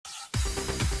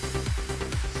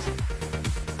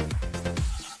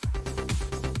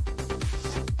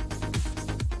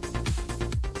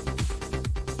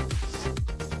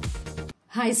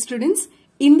Hi students,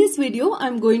 in this video I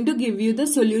am going to give you the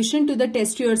solution to the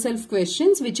test yourself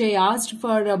questions which I asked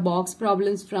for box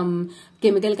problems from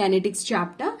chemical kinetics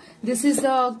chapter. This is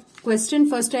the question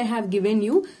first I have given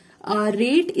you.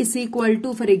 Rate is equal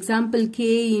to, for example,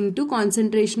 K into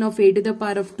concentration of A to the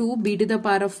power of 2, B to the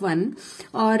power of 1,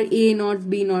 or A naught,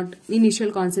 B naught,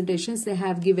 initial concentrations they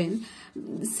have given.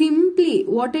 Simply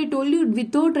what I told you,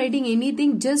 without writing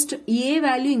anything, just A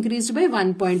value increased by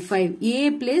 1.5.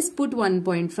 A place put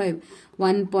 1.5.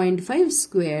 1.5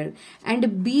 square,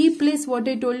 and B place what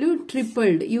I told you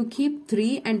tripled. You keep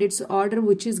 3 and its order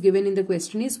which is given in the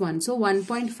question is 1. So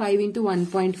 1.5 into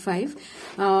 1.5.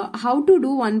 How to do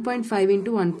 1.5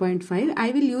 into 1.5?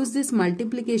 I will use this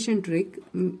multiplication trick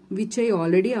which I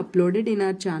already uploaded in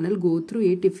our channel. Go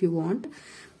through it if you want.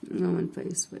 1 5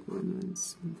 is 5 1 1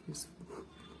 7 is 4.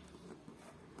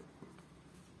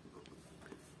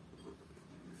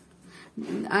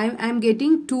 I'm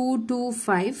getting 2 2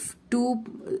 5 2.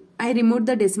 I removed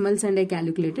the decimals and I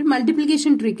calculated.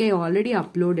 Multiplication trick I already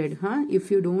uploaded. If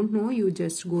you don't know, you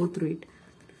just go through it.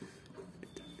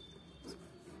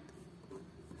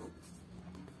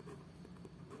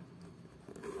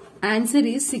 Answer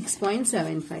is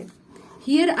 6.75.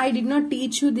 Here I did not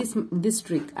teach you this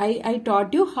trick. I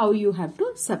taught you how you have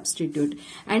to substitute.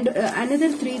 And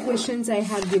another 3 questions I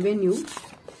have given you.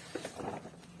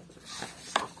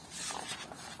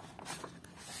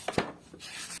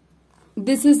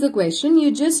 This is the question.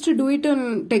 You just do it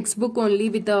on textbook only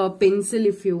with a pencil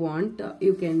if you want.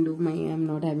 You can do. I'm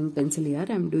not having pencil here.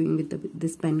 I'm doing with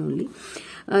this pen only.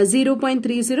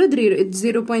 0.30,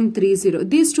 0.30.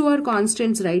 These two are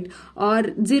constants, right? Or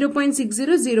 0.60,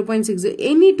 0.60.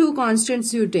 Any two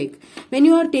constants you take. When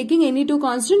you are taking any two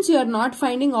constants, you are not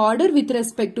finding order with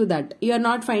respect to that. You are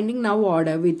not finding now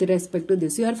order with respect to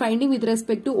this. You are finding with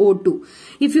respect to O2.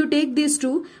 If you take these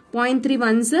two,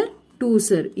 0.31, sir. 2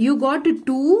 sir, you got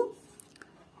 2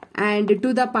 and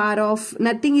to the power of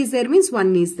nothing is there means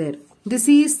 1 is there. This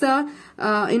is the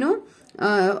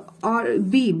or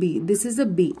B, this is a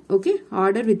B, okay,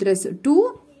 order with respect to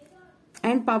 2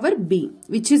 and power B,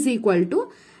 which is equal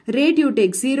to rate you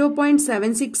take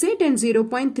 0.768 and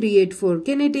 0.384.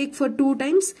 Can I take for 2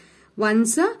 times? 1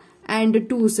 sir and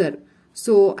 2 sir.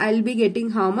 So I'll be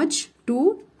getting how much?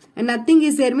 2 and nothing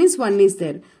is there means 1 is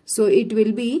there. So it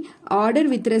will be order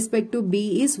with respect to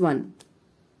B is 1.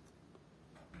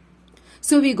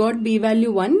 So we got B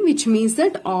value 1, which means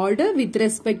that order with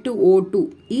respect to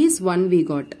O2 is 1 we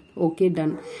got. Okay,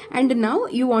 done. And now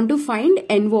you want to find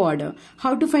NO order.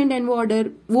 How to find NO order?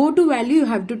 O2 value you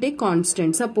have to take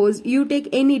constant. Suppose you take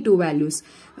any two values.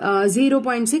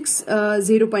 0.6,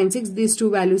 0.6, these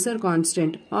two values are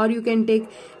constant. Or you can take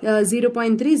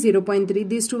 0.3, 0.3,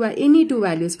 these two, any two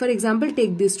values. For example,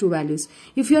 take these two values.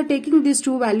 If you are taking these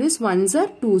two values, 1s are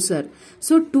 2s are.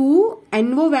 So 2,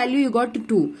 NO value you got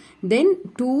 2. Then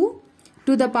 2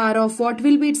 to the power of what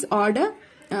will be its order?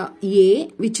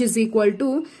 A, which is equal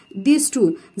to these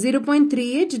two,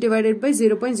 0.38 divided by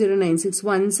 0.096.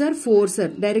 1s are 4s are.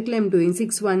 Directly I am doing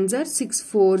 6 1s are 6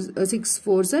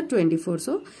 4s are 24.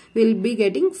 So we will be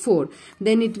getting 4.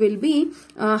 Then it will be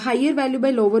higher value by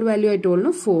lower value, I told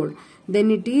no, 4.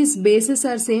 Then it is bases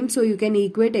are same, so you can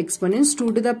equate exponents.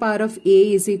 2 to the power of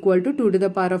A is equal to 2 to the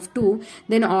power of 2.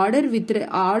 Then order with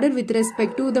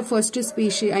respect to the first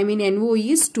species, I mean NO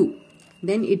is 2.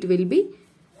 Then it will be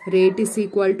rate is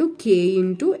equal to K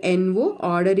into NO,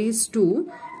 order is 2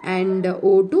 and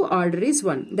O2 order is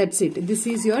 1. That's it. This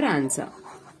is your answer.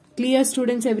 Clear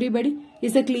students, everybody?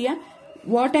 Is it clear?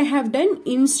 What I have done,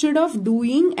 instead of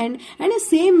doing and a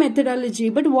same methodology,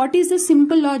 but what is the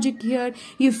simple logic here?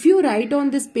 If you write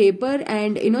on this paper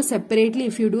and separately,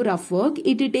 if you do rough work,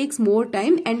 it takes more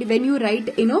time. And when you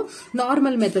write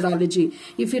normal methodology,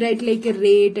 if you write like a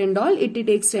rate and all, it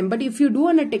takes time. But if you do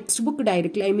on a textbook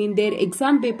directly, I mean their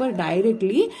exam paper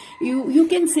directly, you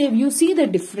can save, you see the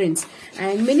difference.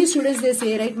 And many students, they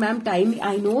say, right ma'am, time,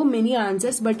 I know many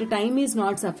answers, but time is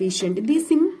not sufficient. These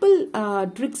simple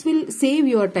tricks will save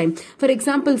your time. For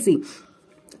example, see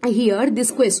here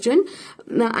this question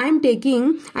I am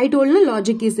taking, I told no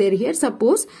logic is there here.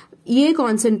 Suppose A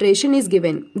concentration is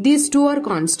given, these two are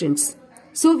constants.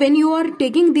 So when you are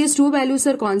taking these two values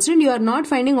are constant, you are not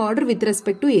finding order with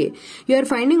respect to A. You are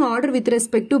finding order with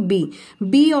respect to B.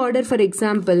 B order, for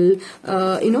example,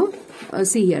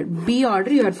 see here, B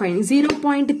order you are finding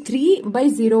 0.3 by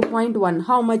 0.1.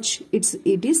 How much?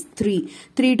 It is 3.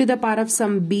 3 to the power of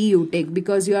some B you take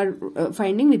because you are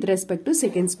finding with respect to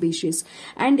second species.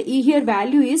 And here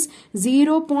value is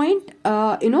 0.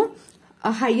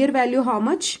 A higher value how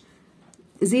much?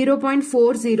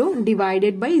 0.40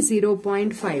 divided by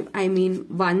 0.5. I mean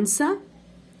 1s are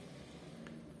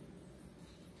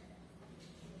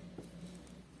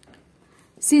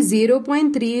See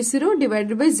 0.30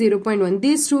 divided by 0.1.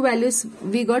 These two values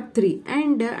we got 3.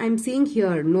 And I'm seeing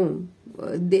here, no.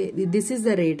 This is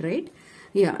the rate, right?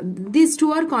 Yeah, these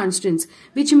two are constants.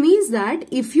 Which means that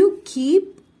if you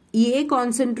keep A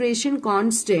concentration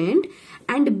constant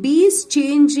and B is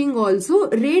changing also,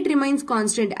 rate remains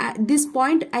constant. At this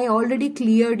point I already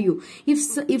cleared you.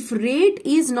 If rate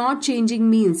is not changing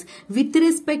means with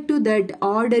respect to that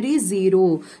order is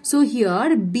 0. So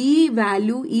here B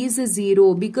value is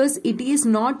 0 because it is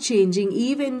not changing.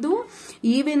 Even though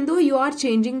you are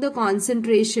changing the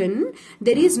concentration,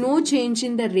 there is no change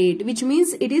in the rate, which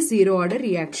means it is zero order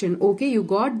reaction. Okay, you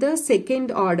got the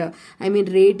second order. I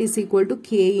mean rate is equal to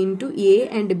K into A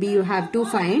and B you have to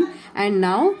find. And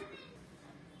now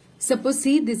suppose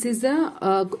see this is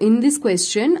a in this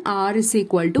question R is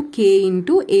equal to K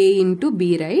into A into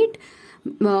B, right?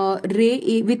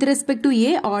 With respect to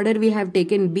A order we have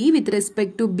taken B, with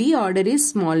respect to B order is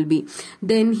small b.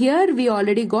 Then here we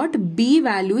already got B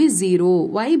value is 0.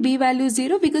 Why B value is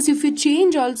 0? Because if you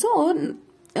change also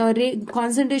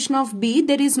concentration of B,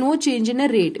 there is no change in a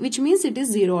rate, which means it is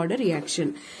zero order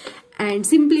reaction. And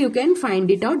simply you can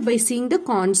find it out by seeing the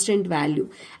constant value.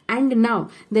 And now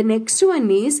the next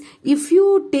one is, if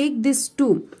you take this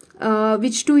 2,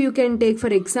 which 2 you can take, for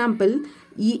example,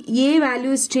 A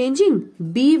value is changing,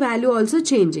 B value also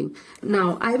changing.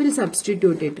 Now I will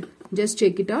substitute it. Just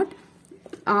check it out.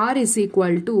 R is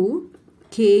equal to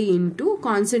K into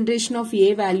concentration of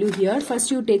A value here.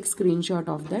 First you take screenshot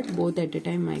of that, both at a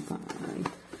time.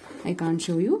 I can't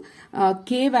show you.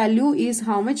 K value is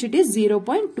how much it is?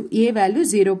 0.2. A value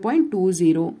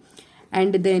 0.20.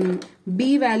 And then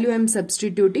B value I am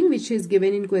substituting, which is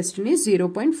given in question is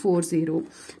 0.40.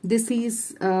 This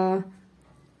is,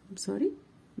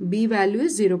 B value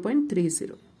is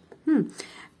 0.30.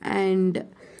 And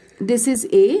this is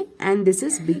A and this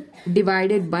is B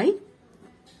divided by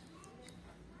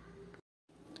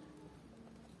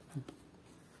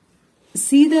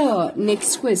See the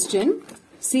next question.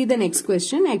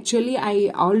 Actually,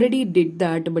 I already did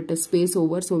that, but a space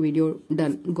over, so video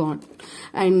gone.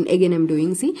 And again, I'm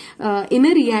doing. See, in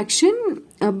a reaction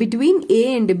between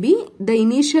A and B, the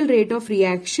initial rate of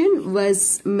reaction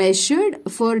was measured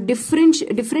for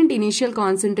different initial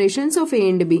concentrations of A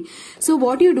and B. So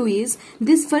what you do is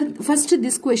first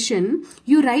this question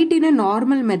you write in a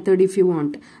normal method if you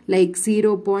want, like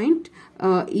 0.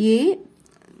 A.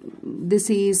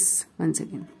 This is, one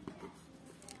second,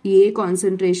 A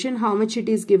concentration, how much it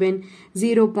is given?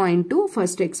 0.2,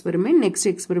 first experiment, next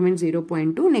experiment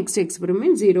 0.2, next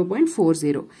experiment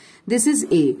 0.40. This is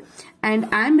A. And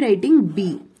I am writing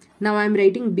B. Now I am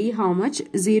writing B how much?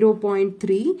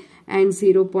 0.3 and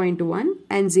 0.1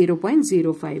 and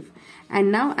 0.05.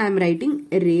 And now I am writing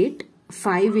rate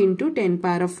 5 into 10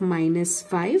 power of minus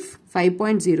 5,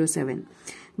 5.07.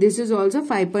 This is also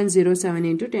 5.07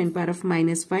 into 10 power of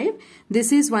minus 5.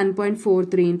 This is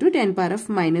 1.43 into 10 power of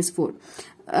minus 4.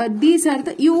 These are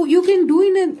the, you can do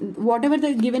in a, whatever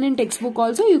the given in textbook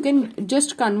also, you can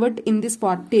just convert in this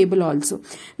table also.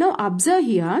 Now observe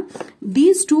here,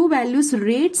 these two values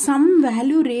rate, some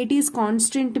value rate is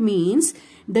constant means,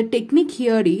 the technique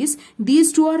here is,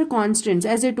 these two are constants.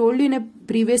 As I told you in a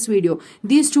previous video,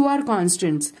 these two are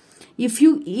constants. If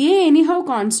you A anyhow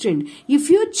constant, if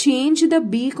you change the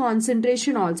B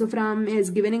concentration also from as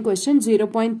given in question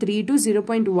 0.3 to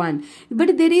 0.1,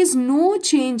 but there is no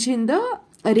change in the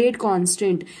rate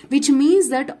constant, which means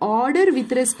that order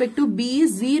with respect to B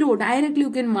is 0. Directly you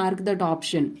can mark that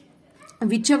option.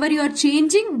 Whichever you are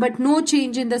changing but no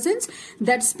change in the sense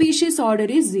that species order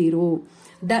is 0.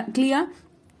 Clear?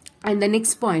 And the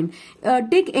next point,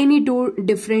 take any two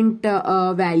different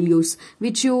values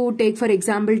which you take. For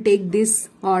example, take this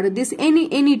or this,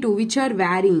 any two which are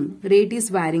varying, rate is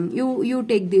varying. You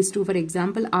take these two. For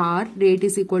example, R rate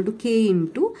is equal to K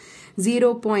into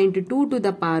 0.2 to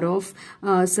the power of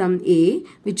some A,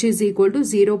 which is equal to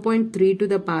 0.3 to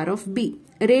the power of B.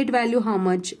 Rate value how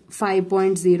much?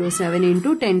 5.07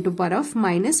 into 10 to the power of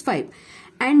minus 5.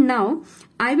 And now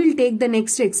I will take the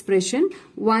next expression,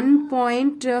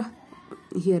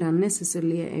 here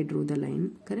unnecessarily I drew the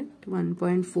line, correct?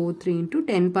 1.43 into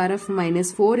 10 power of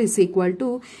minus 4 is equal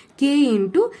to K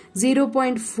into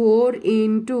 0.4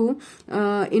 into,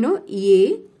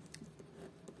 A,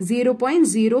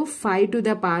 0.05 to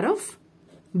the power of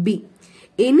B.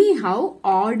 Anyhow,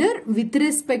 order with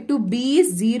respect to B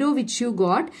is 0, which you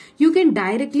got. You can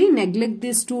directly neglect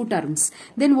these two terms.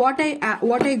 Then what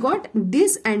I got?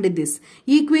 This and this.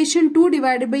 Equation 2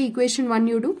 divided by equation 1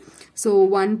 you do. So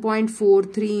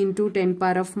 1.43 into 10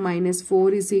 power of minus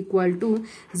 4 is equal to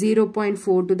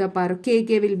 0.4 to the power of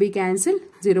K will be cancelled.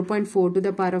 0.4 to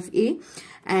the power of A.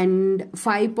 and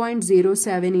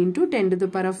 5.07 into 10 to the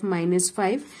power of minus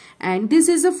 5, and this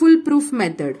is a foolproof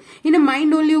method. In a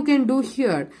mind only you can do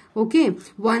here. Okay,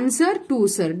 1 sir, 2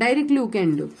 sir, directly you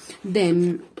can do.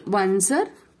 Then 1 sir,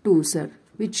 2 sir,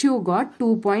 which you got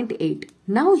 2.8.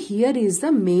 Now here is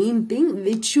the main thing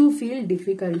which you feel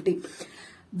difficulty.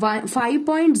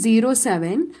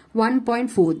 5.07,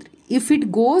 1.43. If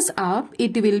it goes up,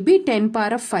 it will be 10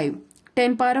 power of 5.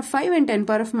 10 power of 5 and 10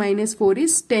 power of minus 4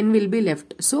 is 10 will be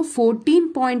left. So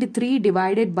 14.3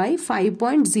 divided by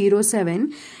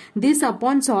 5.07. This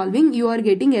upon solving you are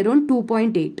getting around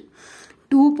 2.8.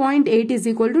 2.8 is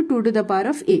equal to 2 to the power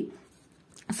of a.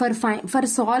 For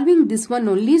solving this one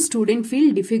only student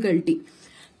feel difficulty.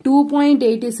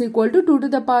 2.8 is equal to 2 to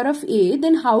the power of a,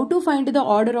 then how to find the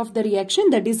order of the reaction,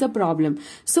 that is the problem.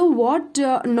 So what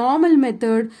normal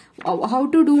method, how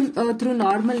to do through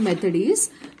normal method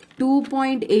is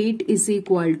 2.8 is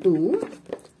equal to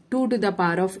 2 to the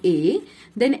power of a,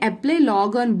 then apply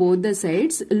log on both the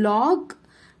sides. Log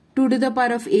 2 to the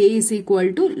power of a is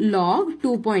equal to log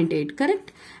 2.8,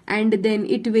 correct? And then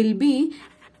it will be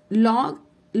log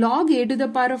a to the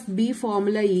power of b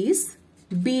formula is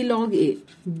b log a,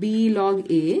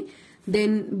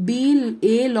 then b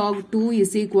a log 2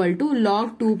 is equal to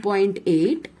log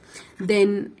 2.8.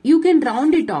 Then you can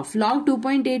round it off. Log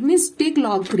 2.8 means take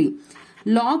log 3.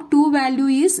 Log 2 value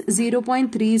is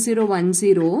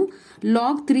 0.3010.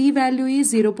 Log 3 value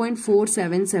is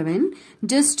 0.477.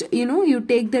 Just, you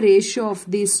take the ratio of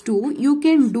these two. You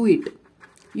can do it.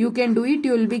 You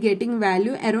will be getting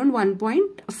value around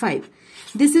 1.5.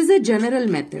 This is a general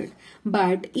method.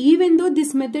 But even though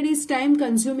this method is time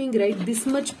consuming, right, this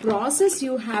much process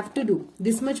you have to do.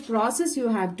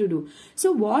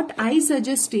 So what I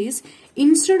suggest is,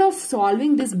 instead of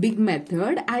solving this big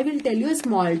method, I will tell you a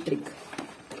small trick.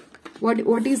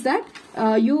 What is that?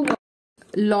 You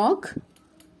log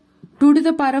 2 to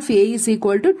the power of a is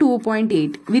equal to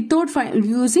 2.8. Without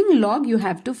using log, you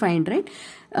have to find, right?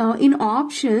 In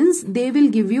options, they will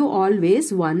give you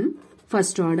always 1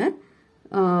 first order,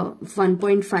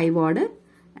 1.5 order,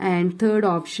 and third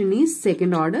option is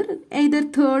second order. Either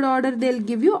third order they'll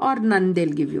give you or none they'll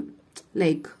give you,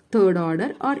 like third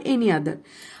order or any other.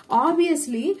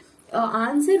 Obviously,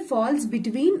 answer falls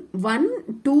between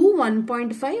 1 to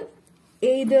 1.5,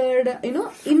 either,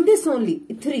 in this only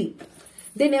 3.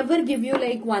 They never give you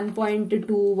like 1.2,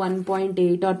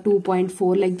 1.8 or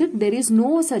 2.4 like that. There is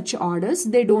no such orders.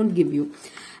 They don't give you.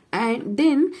 And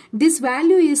then this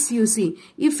value is, you see,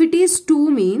 if it is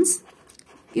 2 means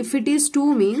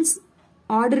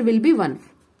order will be 1.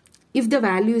 If the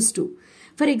value is 2.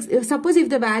 Suppose if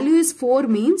the value is 4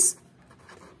 means,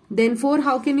 then 4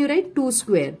 how can you write? 2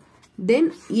 square.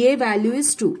 Then a value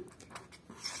is 2.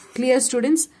 Clear,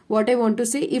 students? What I want to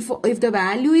say, if the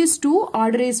value is 2,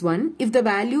 order is 1. If the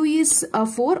value is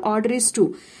 4, order is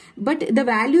 2. But the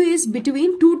value is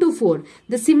between 2 to 4.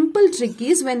 The simple trick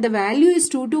is, when the value is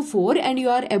 2 to 4 and you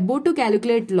are about to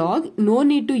calculate log, no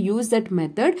need to use that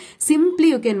method. Simply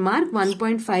you can mark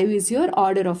 1.5 is your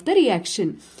order of the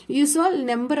reaction. You solve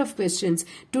number of questions.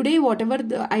 Today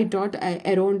whatever I taught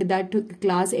around that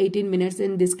class 18 minutes,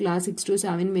 in this class 6 to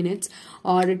 7 minutes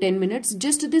or 10 minutes.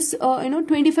 Just this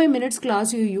 25 minutes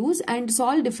class you use and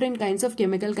solve different kinds of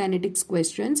chemical kinetics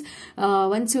questions.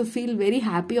 Once you feel very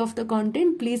happy of the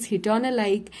content, please hit on a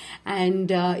like, and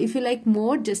if you like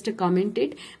more, just comment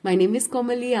it. My name is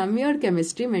Komali. I'm your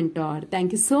chemistry mentor.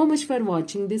 Thank you so much for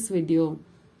watching this video.